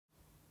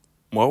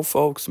Well,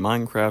 folks,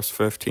 Minecraft's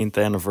 15th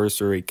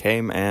anniversary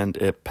came and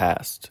it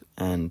passed.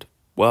 And,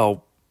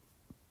 well,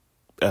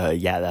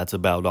 yeah, that's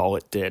about all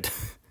it did.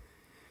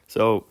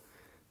 So,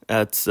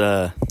 that's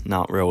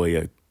not really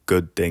a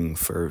good thing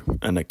for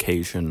an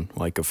occasion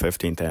like a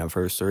 15th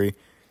anniversary.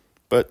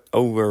 But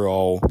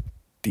overall,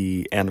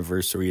 the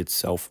anniversary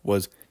itself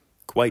was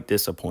quite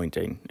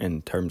disappointing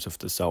in terms of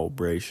the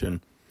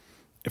celebration.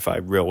 If I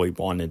really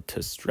wanted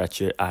to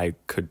stretch it, I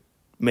could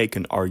make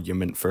an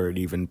argument for it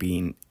even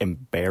being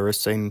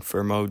embarrassing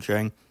for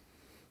Mojang,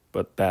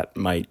 but that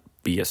might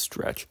be a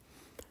stretch.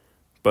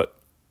 But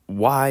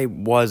why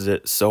was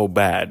it so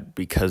bad?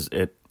 Because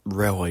it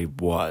really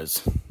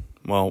was.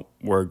 Well,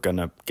 we're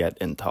gonna get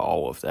into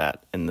all of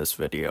that in this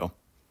video.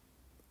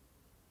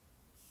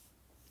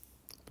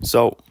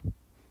 So,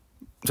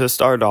 to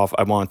start off,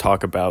 I want to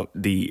talk about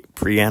the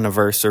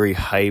pre-anniversary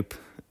hype,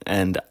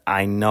 and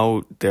I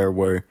know there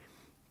were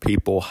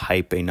people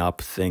hyping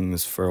up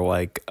things for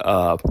like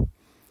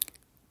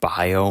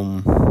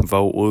biome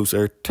vote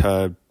loser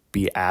to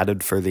be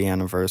added for the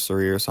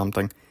anniversary or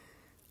something.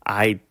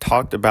 I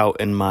talked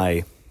about in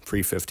my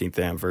pre-15th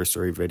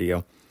anniversary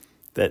video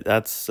that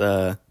that's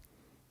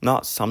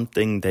not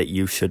something that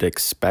you should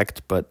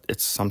expect, but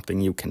it's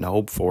something you can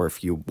hope for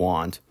if you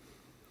want.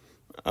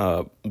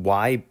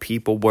 Why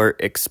people were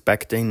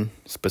expecting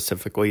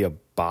specifically a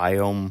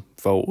biome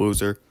vote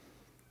loser,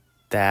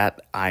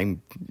 that I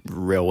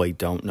really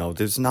don't know.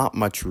 There's not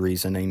much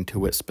reasoning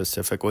to it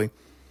specifically,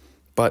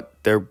 but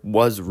there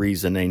was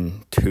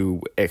reasoning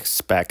to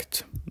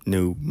expect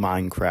new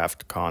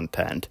Minecraft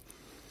content.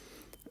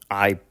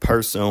 I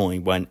personally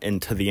went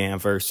into the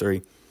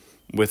anniversary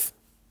with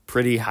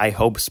pretty high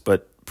hopes,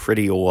 but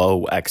pretty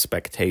low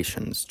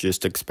expectations,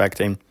 just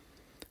expecting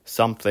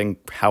something,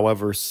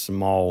 however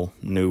small,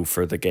 new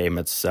for the game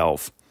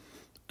itself,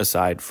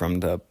 aside from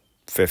the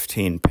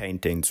 15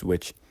 paintings,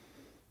 which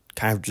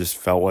kind of just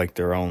felt like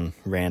their own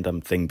random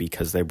thing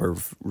because they were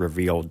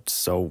revealed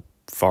so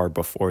far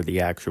before the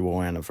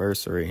actual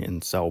anniversary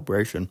and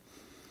celebration.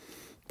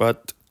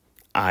 But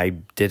I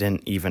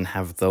didn't even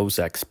have those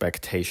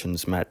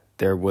expectations met.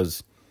 There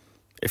was,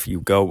 if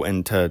you go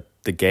into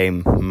the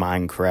game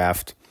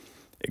Minecraft,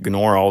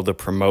 ignore all the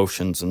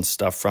promotions and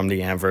stuff from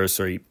the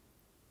anniversary,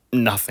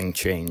 nothing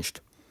changed.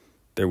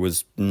 There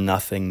was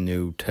nothing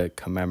new to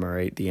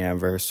commemorate the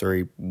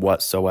anniversary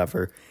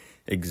whatsoever.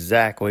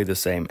 Exactly the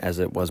same as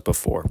it was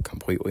before,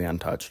 completely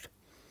untouched.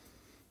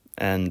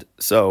 And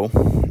so,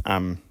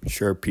 I'm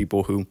sure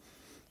people who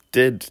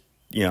did,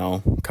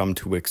 come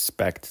to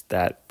expect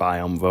that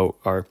biome vote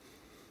are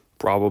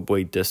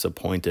probably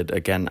disappointed.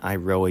 Again, I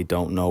really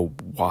don't know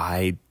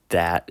why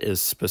that is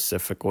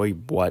specifically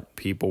what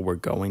people were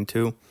going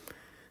to.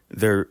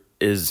 There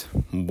is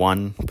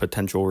one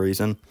potential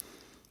reason,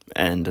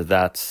 and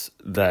that's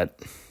that,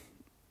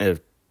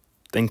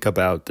 think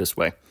about it this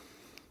way.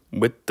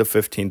 With the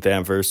 15th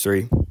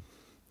anniversary,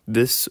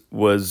 this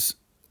was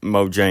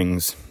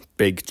Mojang's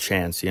big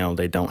chance.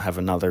 They don't have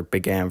another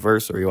big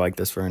anniversary like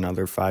this for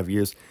another 5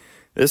 years.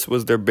 This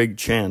was their big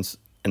chance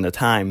in a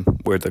time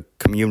where the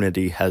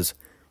community has,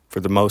 for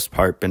the most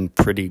part, been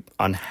pretty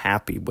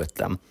unhappy with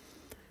them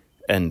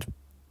and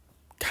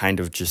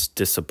kind of just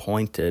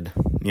disappointed.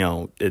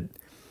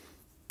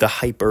 The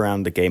hype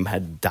around the game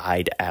had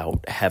died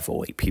out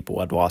heavily. People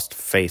had lost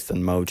faith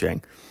in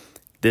Mojang.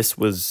 This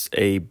was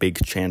a big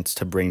chance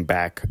to bring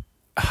back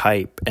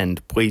hype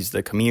and please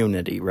the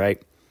community,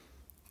 right?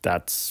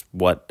 That's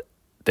what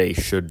they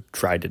should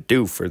try to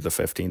do for the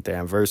 15th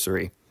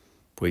anniversary.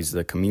 Please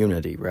the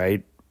community,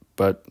 right?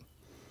 But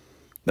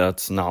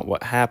that's not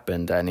what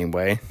happened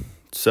anyway.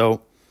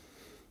 So,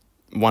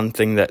 one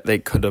thing that they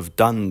could have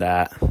done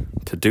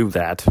to do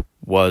that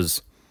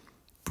was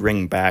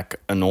bring back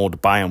an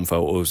old biome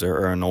vote loser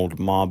or an old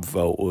mob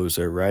vote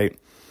loser, right?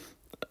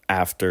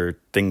 After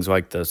things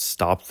like the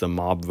Stop the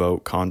Mob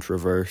Vote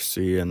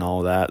controversy and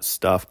all that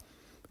stuff,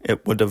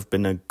 it would have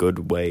been a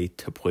good way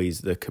to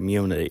please the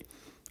community.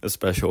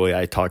 Especially,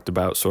 I talked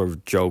about sort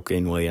of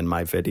jokingly in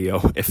my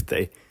video, if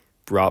they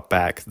brought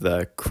back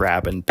the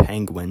crab and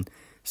penguin,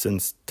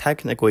 since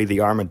technically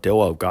the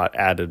armadillo got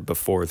added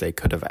before they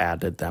could have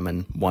added them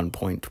in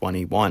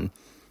 1.21,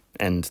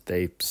 and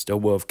they still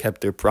will have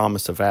kept their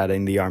promise of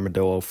adding the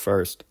armadillo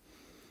first.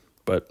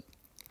 But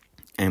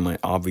anyway,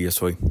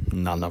 obviously,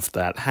 none of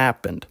that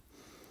happened.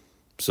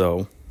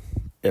 So,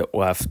 it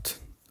left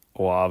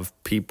a lot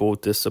of people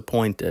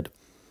disappointed.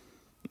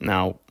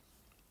 Now,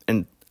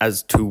 and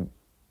as to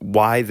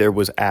why there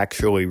was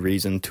actually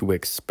reason to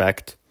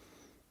expect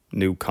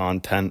new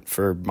content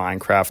for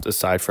Minecraft,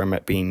 aside from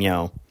it being,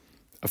 a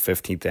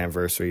 15th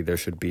anniversary, there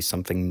should be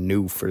something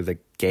new for the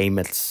game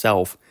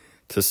itself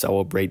to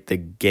celebrate the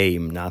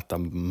game, not the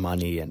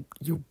money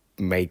you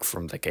make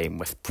from the game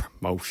with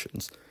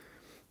promotions.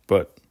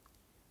 But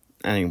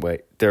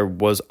anyway, there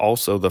was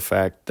also the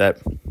fact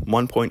that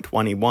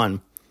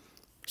 1.21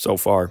 so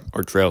far,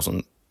 or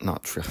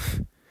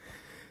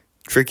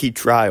Tricky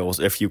Trials,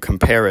 if you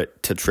compare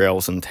it to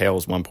Trails and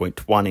Tales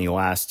 1.20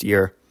 last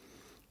year,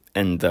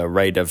 and the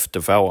rate of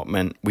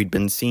development, we'd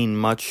been seeing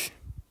much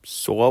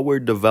slower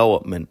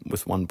development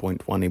with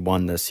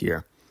 1.21 this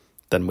year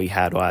than we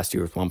had last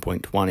year with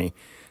 1.20.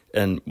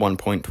 And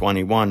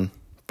 1.21,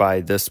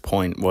 by this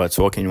point, what it's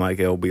looking like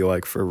it'll be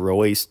like for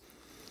release,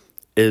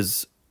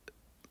 is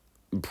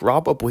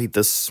probably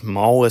the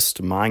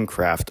smallest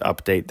Minecraft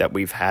update that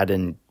we've had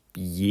in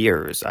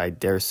years. I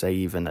dare say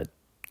even a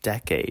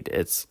decade.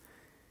 It's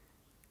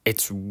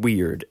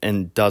weird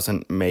and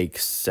doesn't make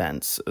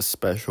sense,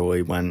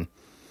 especially when,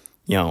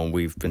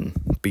 we've been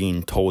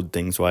being told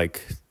things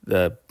like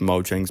the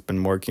Mojang's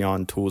been working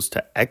on tools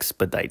to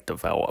expedite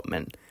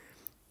development.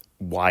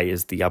 Why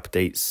is the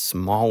update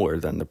smaller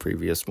than the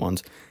previous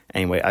ones?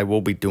 Anyway, I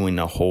will be doing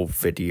a whole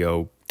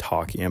video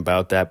talking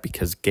about that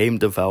because game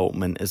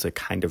development is a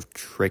kind of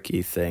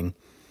tricky thing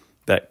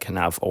that can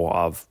have a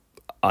lot of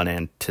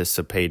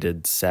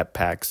unanticipated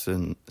setbacks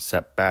and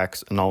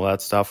all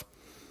that stuff.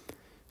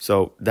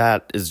 So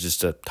that is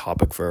just a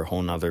topic for a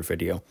whole nother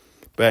video.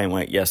 But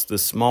anyway, yes, the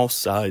small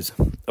size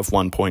of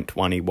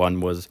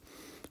 1.21 was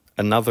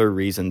another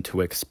reason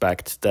to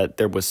expect that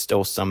there was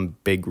still some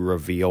big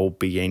reveal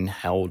being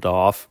held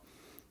off,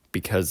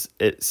 because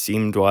it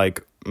seemed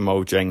like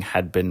Mojang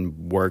had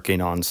been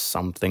working on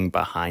something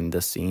behind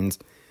the scenes,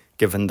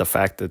 given the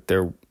fact that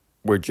there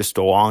were just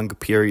long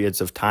periods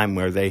of time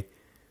where they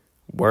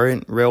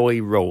weren't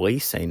really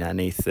releasing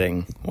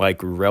anything,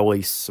 like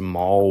really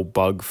small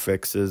bug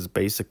fixes,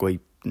 basically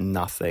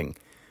nothing,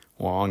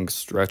 long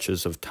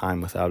stretches of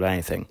time without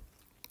anything.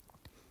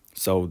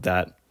 So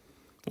that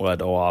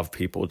led a lot of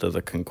people to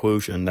the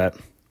conclusion that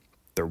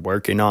they're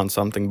working on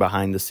something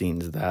behind the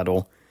scenes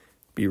that'll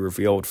be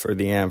revealed for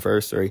the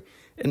anniversary.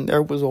 And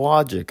there was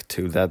logic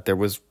to that. There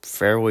was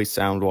fairly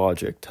sound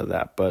logic to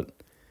that, but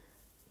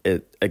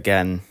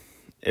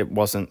it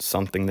wasn't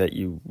something that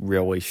you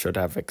really should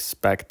have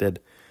expected.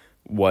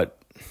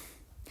 What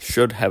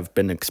should have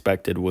been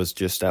expected was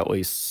just at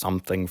least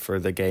something for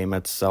the game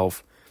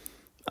itself.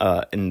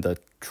 In the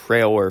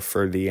trailer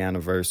for the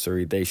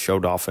anniversary, they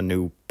showed off a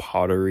new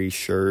pottery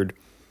sherd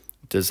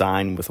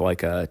design with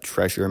like a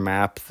treasure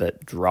map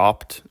that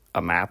dropped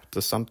a map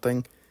to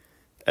something.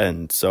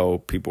 And so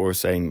people were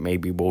saying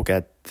maybe we'll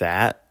get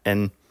that.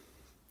 And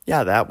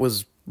yeah, that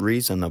was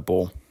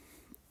reasonable.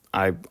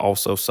 I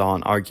also saw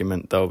an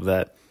argument, though,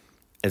 that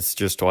it's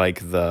just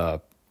like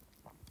the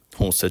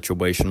whole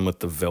situation with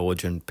the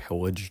Village and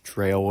Pillage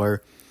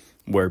trailer,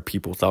 where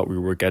people thought we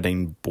were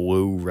getting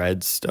blue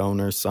redstone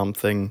or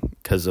something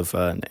because of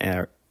an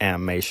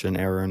animation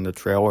error in the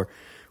trailer,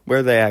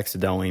 where they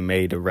accidentally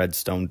made a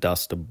redstone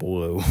dust of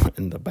blue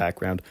in the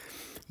background.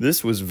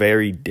 This was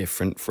very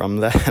different from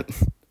that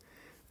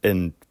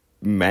in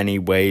many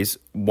ways.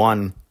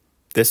 One,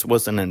 this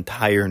was an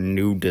entire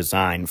new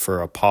design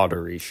for a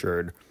pottery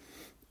sherd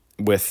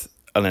with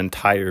an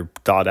entire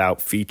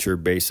thought-out feature,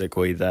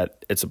 basically,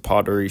 that it's a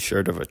pottery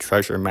sherd of a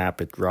treasure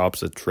map. It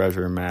drops a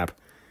treasure map.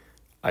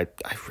 I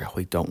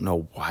really don't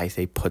know why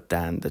they put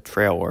that in the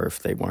trailer if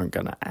they weren't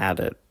going to add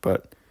it,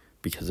 but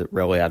because it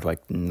really had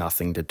like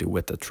nothing to do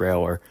with the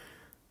trailer.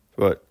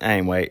 But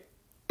anyway,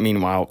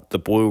 meanwhile, the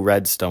blue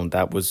redstone,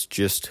 that was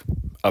just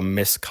a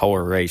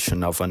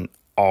miscoloration of an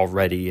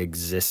already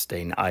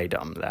existing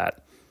item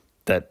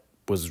that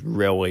was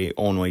really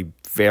only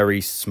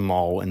very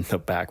small in the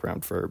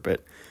background for a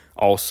bit.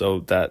 Also,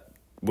 that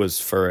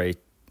was for a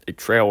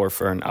trailer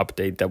for an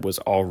update that was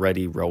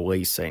already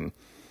releasing.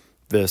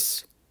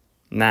 This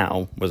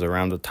now was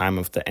around the time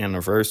of the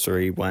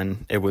anniversary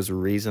when it was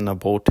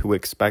reasonable to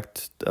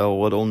expect a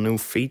little new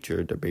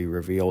feature to be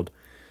revealed.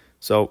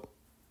 So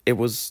it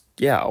was,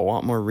 a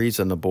lot more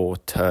reasonable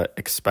to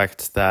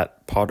expect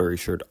that pottery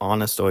sherd.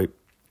 Honestly,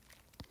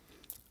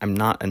 I'm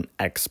not an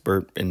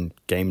expert in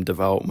game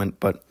development,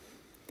 but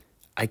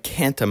I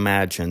can't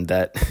imagine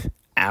that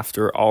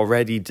after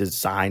already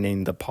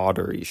designing the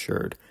pottery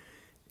sherd,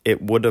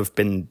 it would have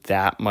been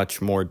that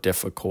much more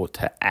difficult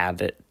to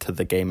add it to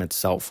the game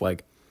itself.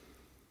 Like,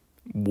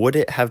 would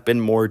it have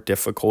been more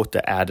difficult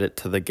to add it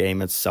to the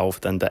game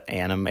itself than to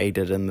animate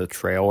it in the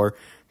trailer?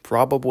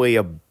 Probably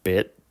a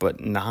bit, but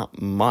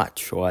not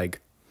much.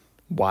 Like,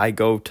 why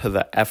go to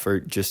the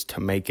effort just to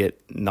make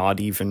it not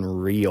even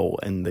real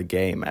in the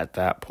game at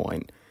that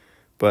point?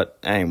 But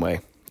anyway,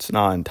 it's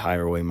not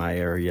entirely my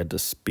area to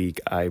speak.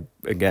 I,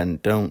 again,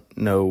 don't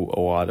know a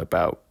lot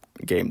about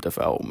game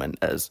development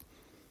as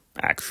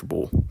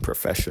actual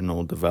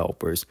professional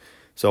developers,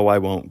 so I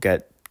won't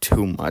get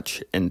too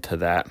much into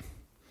that.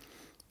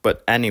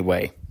 But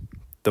anyway,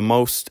 the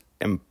most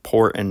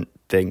important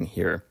thing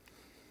here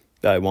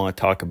that I want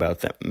to talk about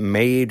that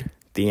made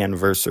the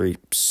anniversary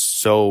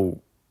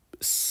so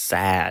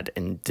sad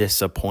and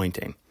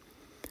disappointing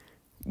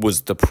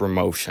was the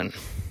promotion.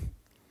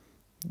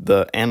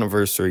 The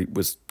anniversary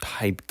was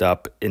hyped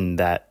up in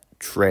that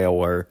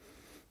trailer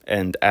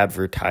and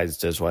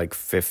advertised as like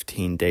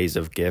 15 days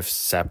of gifts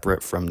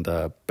separate from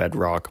the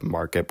Bedrock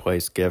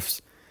Marketplace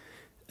gifts.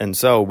 And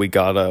so we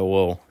got a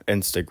little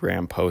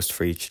Instagram post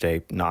for each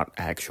day, not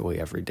actually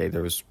every day.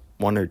 There was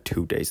 1 or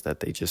 2 days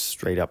that they just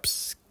straight up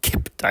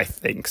skipped, I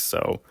think.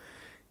 So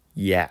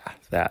yeah,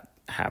 that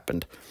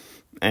happened.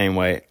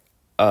 Anyway,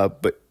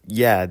 But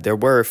yeah, there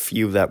were a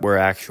few that were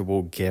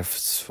actual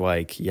gifts,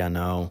 like,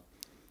 the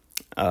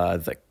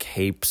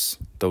capes.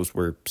 Those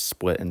were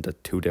split into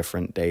 2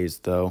 different days,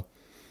 though.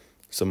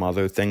 Some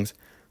other things.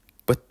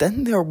 But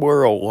then there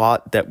were a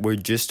lot that were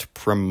just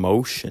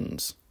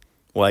promotions.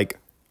 Like,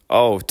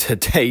 oh,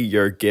 today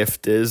your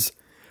gift is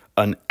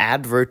an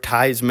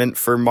advertisement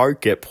for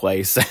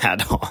marketplace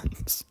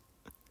add-ons.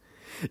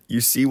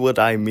 You see what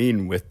I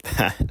mean with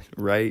that,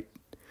 right?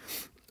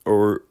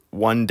 Or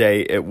one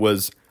day it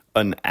was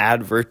an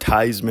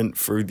advertisement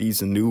for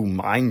these new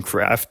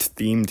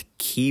Minecraft-themed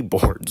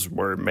keyboards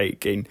we're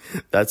making.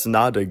 That's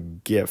not a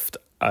gift.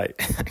 I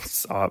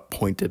saw it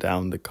pointed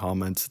out in the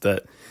comments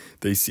that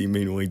they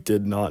seemingly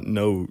did not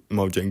know,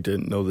 Mojang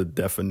didn't know the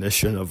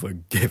definition of a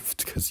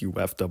gift because you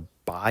have to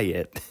buy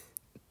it.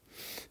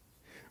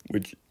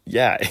 Which,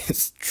 yeah,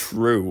 it's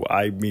true.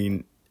 I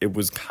mean, it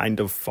was kind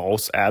of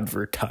false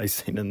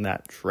advertising in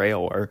that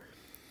trailer.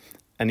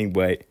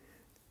 Anyway,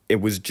 it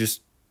was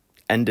just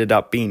ended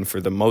up being, for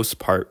the most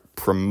part,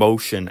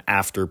 promotion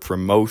after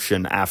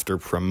promotion after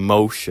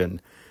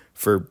promotion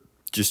for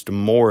just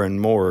more and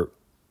more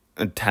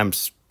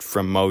attempts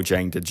from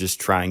Mojang to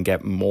just try and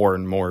get more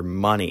and more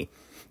money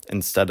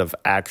instead of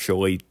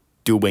actually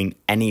doing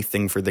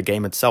anything for the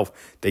game itself.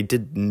 They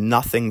did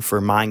nothing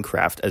for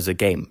Minecraft as a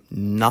game.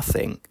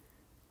 Nothing.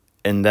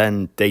 And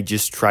then they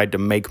just tried to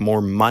make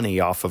more money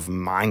off of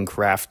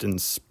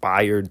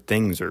Minecraft-inspired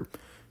things or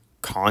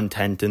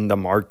content in the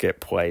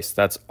marketplace.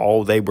 That's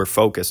all they were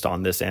focused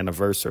on this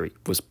anniversary,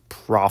 was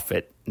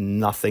profit,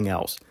 nothing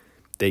else.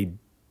 They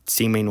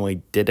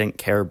seemingly didn't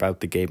care about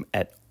the game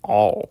at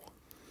all.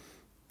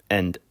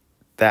 And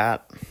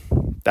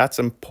that's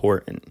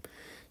important.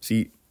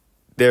 See,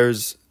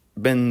 there's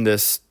been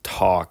this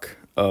talk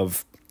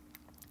of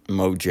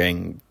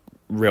Mojang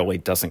really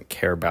doesn't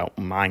care about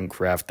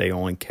Minecraft. They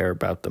only care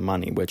about the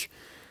money, which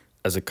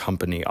as a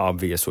company,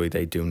 obviously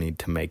they do need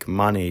to make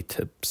money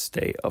to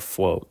stay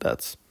afloat.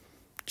 That's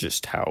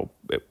just how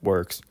it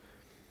works.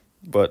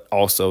 But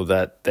also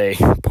that they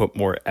put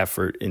more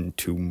effort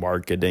into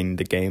marketing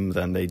the game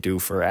than they do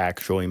for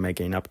actually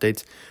making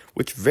updates,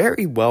 which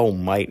very well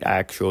might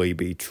actually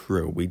be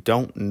true. We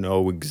don't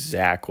know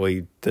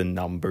exactly the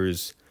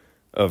numbers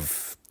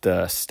of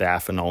the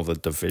staff and all the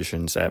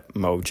divisions at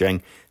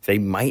Mojang. They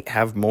might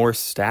have more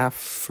staff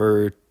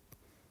for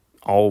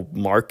all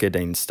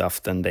marketing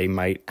stuff than they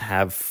might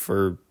have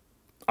for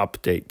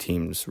update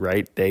teams,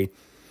 right?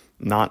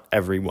 Not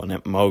everyone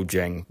at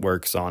Mojang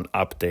works on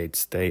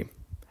updates. They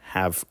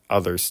have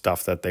other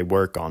stuff that they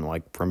work on,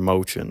 like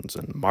promotions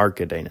and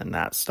marketing and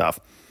that stuff.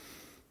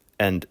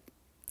 And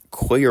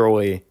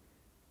clearly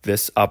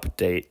this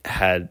update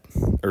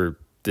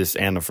this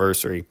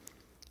anniversary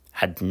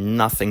had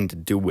nothing to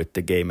do with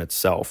the game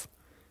itself.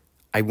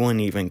 I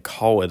wouldn't even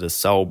call it a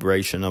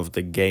celebration of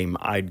the game.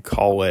 I'd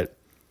call it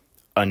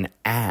an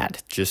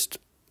ad, just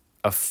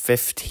a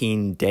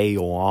 15-day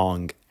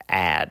long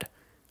ad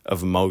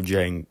of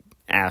Mojang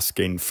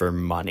asking for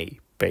money,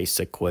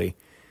 basically.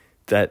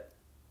 That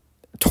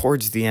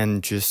towards the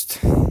end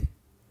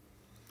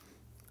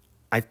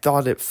I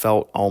thought it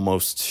felt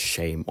almost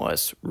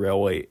shameless,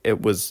 really.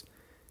 It was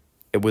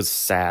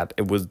sad.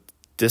 It was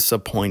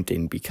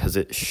disappointing because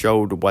it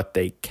showed what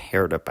they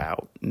cared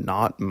about.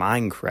 Not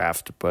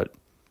Minecraft, but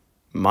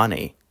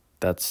money.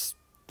 That's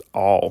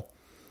all.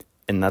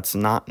 And that's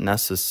not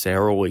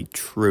necessarily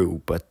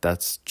true, but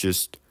that's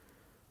just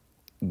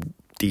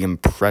the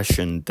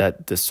impression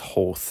that this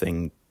whole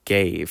thing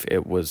gave.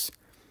 It was,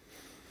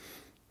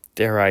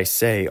 dare I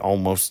say,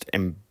 almost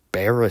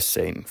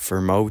embarrassing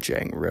for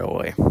Mojang,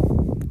 really.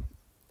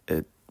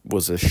 It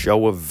was a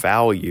show of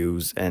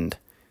values and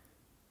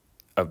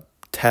a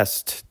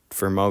test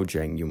for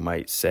Mojang, you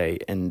might say,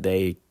 and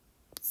they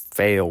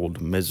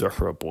failed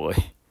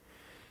miserably.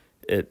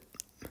 It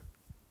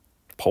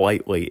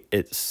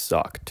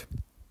sucked,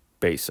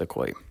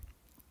 basically.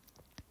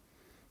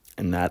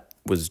 And that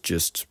was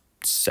just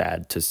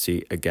sad to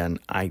see. Again,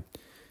 I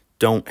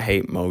don't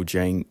hate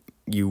Mojang.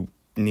 You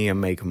need to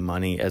make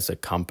money as a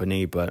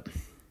company, but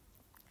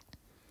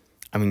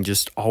I mean,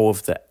 just all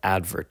of the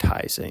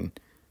advertising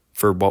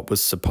for what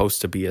was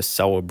supposed to be a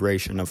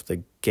celebration of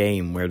the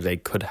game, where they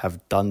could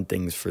have done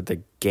things for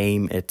the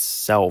game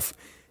itself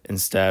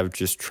instead of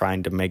just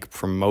trying to make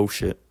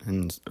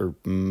promotions or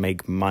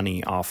make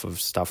money off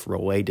of stuff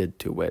related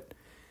to it.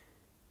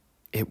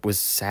 It was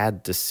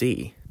sad to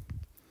see.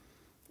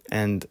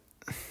 And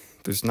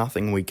there's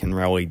nothing we can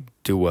really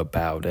do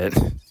about it,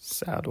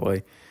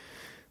 sadly.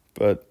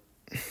 But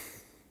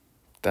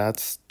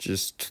that's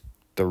just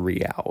the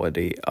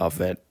reality of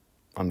it,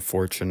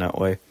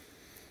 unfortunately.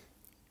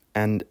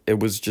 And it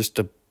was just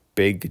a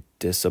big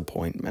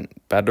disappointment.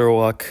 Better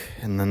luck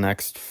in the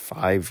next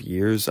 5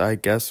 years, I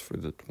guess, for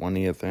the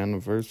 20th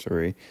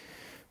anniversary.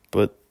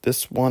 But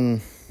this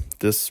one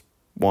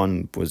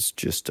was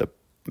just a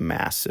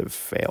massive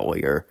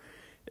failure,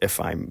 if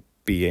I'm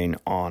being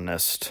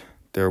honest.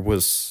 There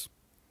was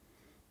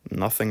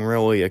nothing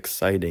really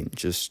exciting,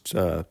 just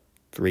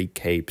 3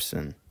 capes,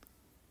 and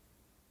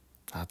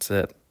that's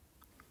it.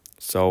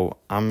 So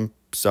I'm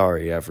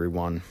sorry,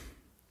 everyone.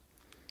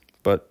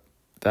 But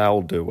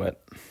that'll do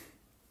it.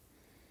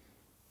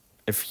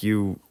 If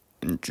you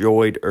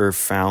enjoyed or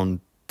found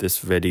this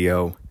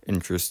video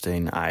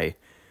interesting, I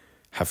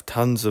have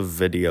tons of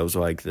videos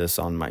like this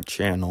on my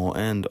channel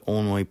and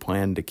only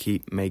plan to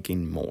keep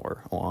making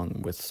more,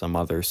 along with some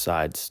other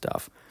side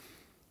stuff.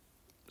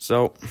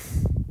 So,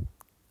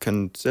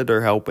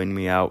 consider helping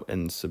me out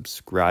and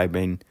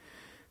subscribing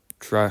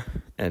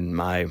in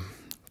my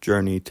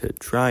journey to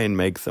try and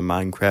make the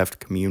Minecraft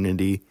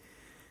community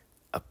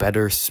a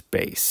better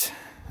space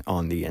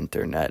on the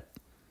internet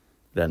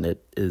than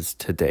it is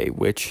today,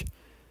 which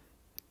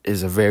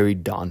is a very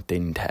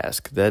daunting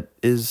task that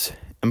is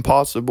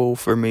impossible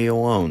for me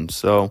alone.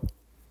 So,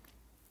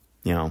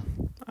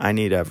 I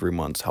need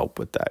everyone's help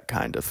with that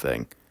kind of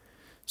thing.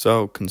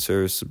 So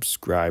consider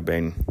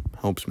subscribing.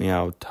 Helps me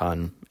out a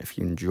ton. If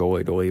you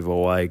enjoyed, leave a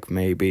like,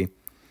 maybe.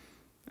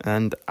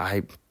 And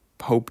I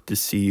hope to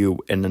see you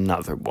in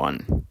another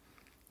one.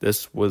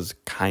 This was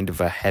kind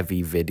of a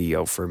heavy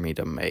video for me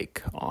to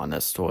make,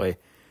 honestly,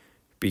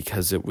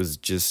 because it was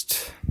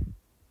just,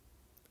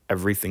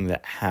 everything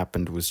that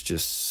happened was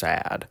just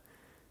sad.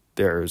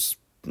 There's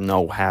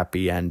no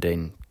happy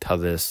ending to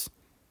this.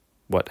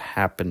 What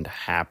happened.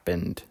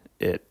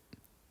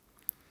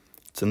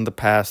 It's in the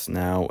past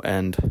now,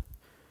 and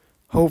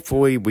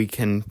hopefully we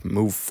can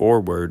move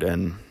forward,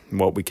 and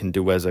what we can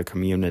do as a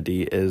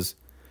community is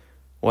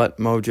let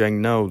Mojang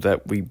know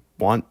that we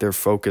want their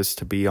focus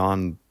to be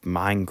on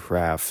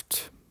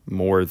Minecraft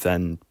more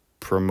than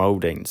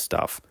promoting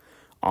stuff.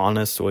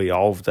 Honestly,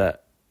 all of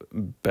that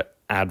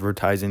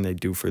advertising they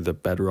do for the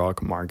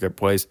Bedrock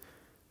Marketplace,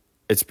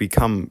 it's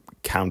become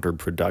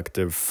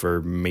counterproductive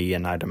for me,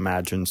 and I'd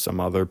imagine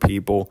some other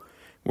people,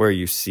 where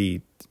you've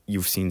seen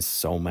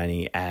so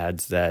many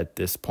ads that at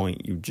this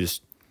point you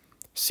just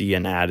see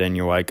an ad and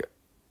you're like,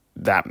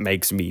 that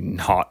makes me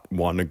not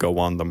want to go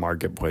on the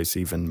marketplace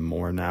even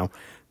more now.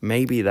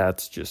 Maybe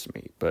that's just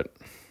me, but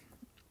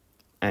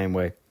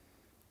anyway,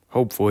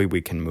 hopefully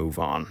we can move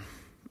on.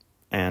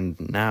 And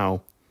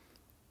now,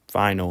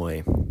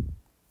 finally,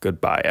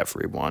 goodbye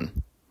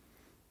everyone.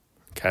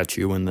 Catch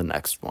you in the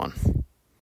next one.